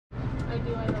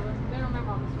do at L.O.M. They don't have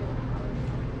office for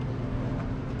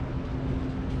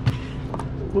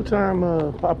What time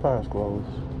Popeyes closed?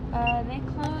 They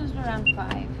closed around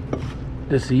 5.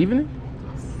 This evening?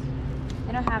 Yes.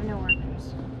 They don't have no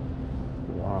workers.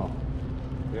 Wow.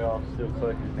 We all still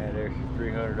collecting that extra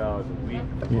 $300 a week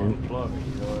for plumbing,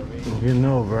 you know what I mean? You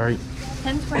know, right?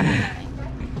 1029.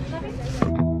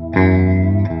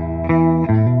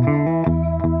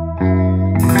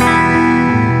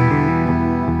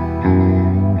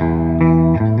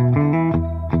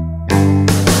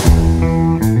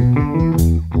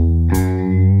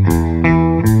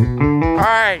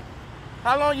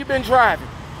 How long you been driving?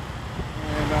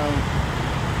 And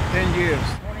 10 years.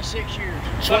 26 years.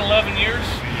 11 years?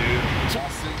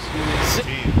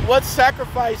 What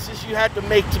sacrifices you had to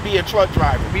make to be a truck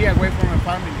driver? Be away from my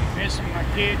family. Missing my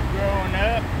kids growing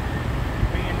up.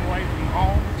 Being away from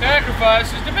home.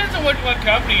 Sacrifices. Depends on what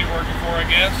company you're working for, I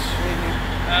guess.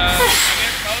 I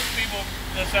guess most people,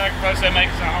 the sacrifice they make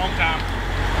is at home time.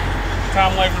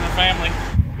 Time away from their family.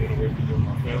 Being away from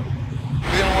my family.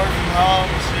 Being away from home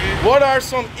and shit. What are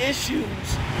some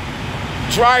issues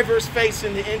drivers face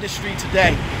in the industry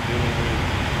today? Dealing with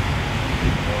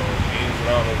ins and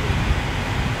out of it.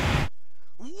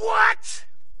 What?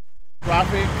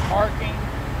 Traffic, parking,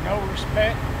 no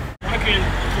respect. Fucking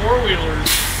four-wheelers.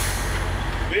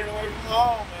 Being away from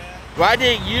home, man. Why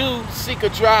did you seek a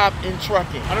job in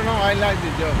trucking? I don't know, I like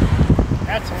the job.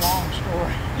 That's a long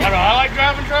story. I like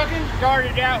driving trucking.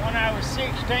 Started out when I was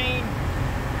 16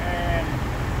 and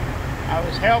I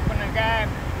was helping a guy.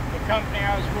 The company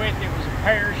I was with, it was a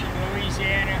parish in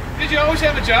Louisiana. Did you always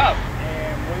have a job?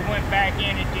 And we went back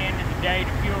in at the end of the day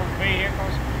to fuel the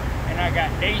vehicles. And I got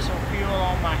diesel fuel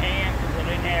on my hand because I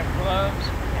didn't have gloves.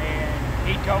 And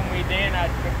he told me then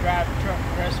I could drive a truck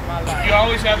the rest of my life. You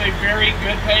always have a very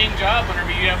good paying job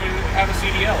whenever you have a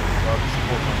CDL.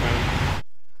 Support my family.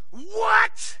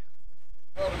 What?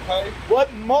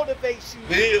 What motivates you?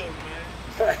 Bills,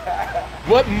 man.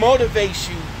 What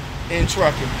motivates you in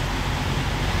trucking?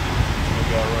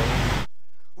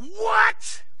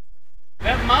 What?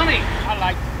 That money. I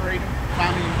like the freedom,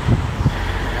 family.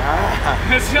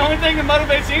 That's the only thing that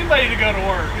motivates anybody to go to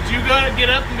work. Would you get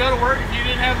up and go to work if you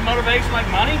didn't have motivation like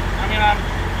money? I mean,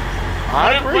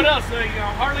 I agree. What else? You know,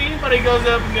 hardly anybody goes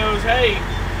up and goes, "Hey,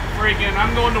 freaking,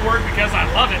 I'm going to work because I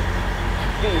love it."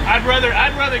 I'd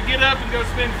rather get up and go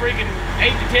spend freaking 8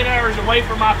 to 10 hours away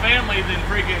from my family than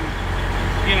freaking,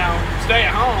 you know, stay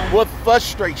at home. What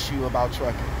frustrates you about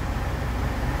trucking?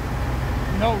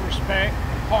 No respect,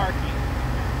 parking.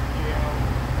 You know,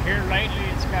 here lately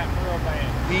it's gotten real bad.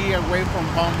 Be away from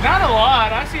home. Not a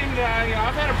lot. I seem to, you know,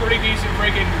 I've had a pretty decent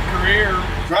freaking career.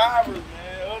 Drivers,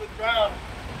 man. Other drivers.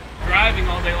 Driving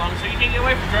all day long, so you can't get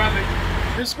away from traffic.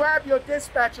 Describe your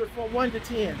dispatcher from 1 to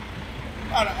 10.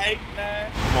 About an 8,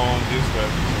 9. Come on,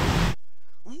 dispatch.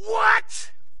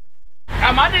 What?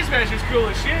 My dispatch is cool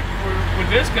as shit with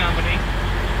this company.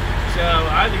 So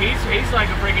he's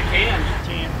like a freaking 10.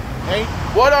 10. Hey,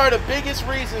 what are the biggest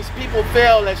reasons people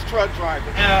fail as truck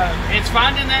drivers? It's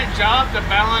finding that job to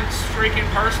balance freaking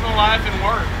personal life and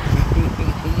work.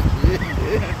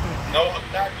 No,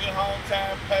 not good home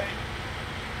time pay.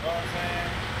 You know what I'm saying?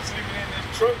 Sleeping in this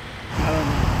truck. I don't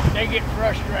know. They get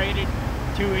frustrated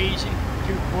too easy,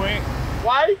 too quick.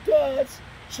 Why does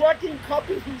trucking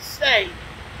companies say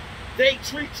they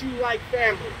treat you like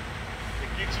family? To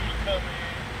get you to come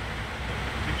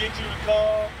in, to get you to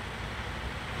call.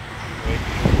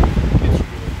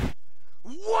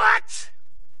 What?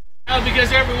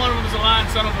 Because every one of them is a lying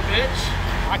son of a bitch.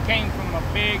 I came from a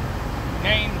big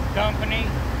name company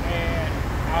and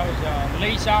I was a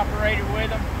lease operator with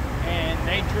them and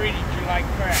they treated you like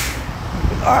crap.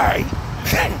 Alright.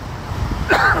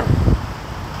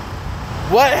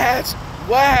 What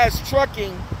has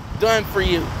trucking done for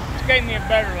you? It's gave me a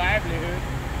better livelihood.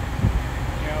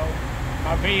 You know,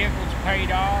 my vehicle's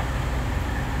paid off.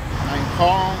 My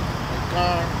home, my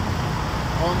car,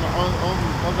 all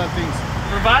that things.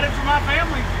 Provided for my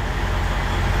family.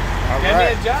 Gave me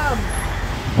a job.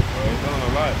 Well, it's done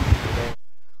a lot.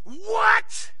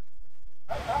 What?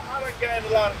 I done gained a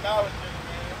lot of knowledge in it,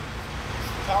 man.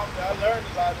 I learned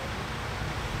a lot in it.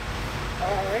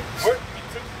 Alright.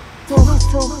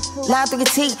 Line through your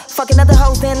teeth, fuck another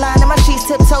hoes, then line in my sheets,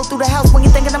 tiptoe through the house when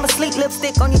you're thinking I'm asleep,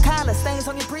 lipstick on your collar, stains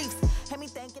on your briefs.